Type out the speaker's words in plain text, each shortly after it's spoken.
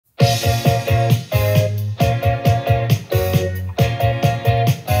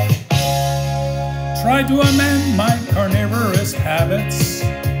Tried to amend my carnivorous habits,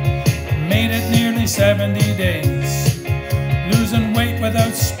 made it nearly 70 days, losing weight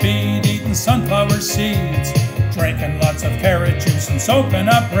without speed, eating sunflower seeds, drinking lots of carrot juice and soaking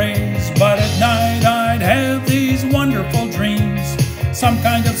up rays. But at night I'd have these wonderful dreams, some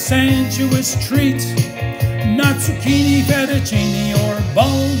kind of sensuous treat, not zucchini, fettuccine, or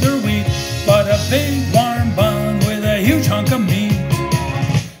bulgur wheat, but a big warm bun with a huge hunk of meat.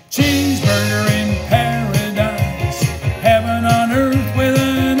 Cheeseburger in paradise, heaven on earth with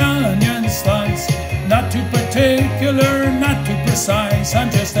an onion slice. Not too particular, not too precise,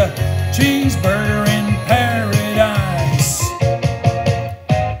 I'm just a cheeseburger in paradise.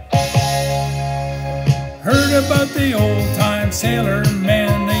 Heard about the old-time sailor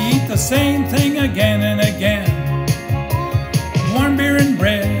men, they eat the same thing again and again. Warm beer and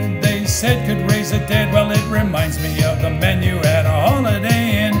bread, they said could raise the dead. Well, it reminds me of the menu at a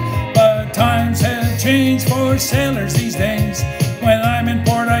Holiday Inn. But times have changed for sailors these days. When I'm in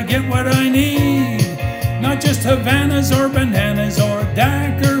port I get what I need, not just Havanas or bananas or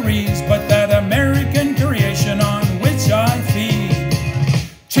daiquiris, but that American creation on which I feed.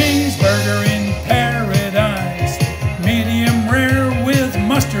 Cheeseburger in paradise, medium rare with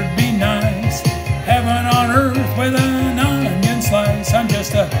mustard be nice, heaven on earth with an onion slice, I'm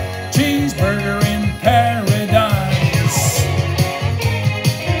just a cheeseburger in paradise.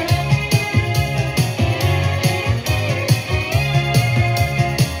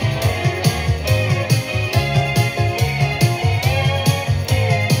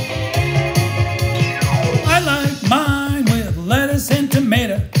 I like mine with lettuce and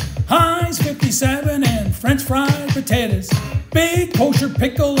tomato, Heinz 57 and French fried potatoes, big kosher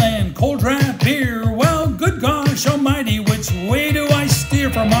pickle and cold draft beer. Well, good gosh almighty, which way do I steer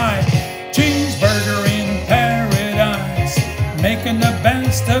for my cheeseburger in paradise? Making the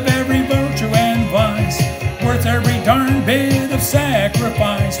best of every virtue and vice, worth every darn bit of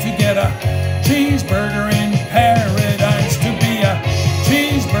sacrifice to get a cheeseburger in paradise. To be a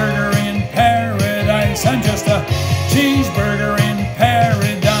cheeseburger in paradise, I'm just a cheeseburger in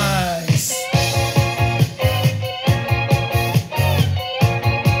paradise.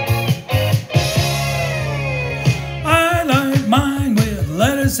 I like mine with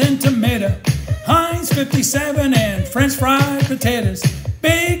lettuce and tomato, Heinz 57 and French fried potatoes,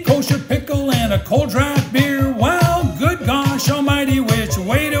 big kosher pickle and a cold draft beer. Well, good gosh almighty, which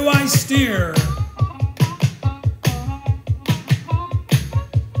way do I steer?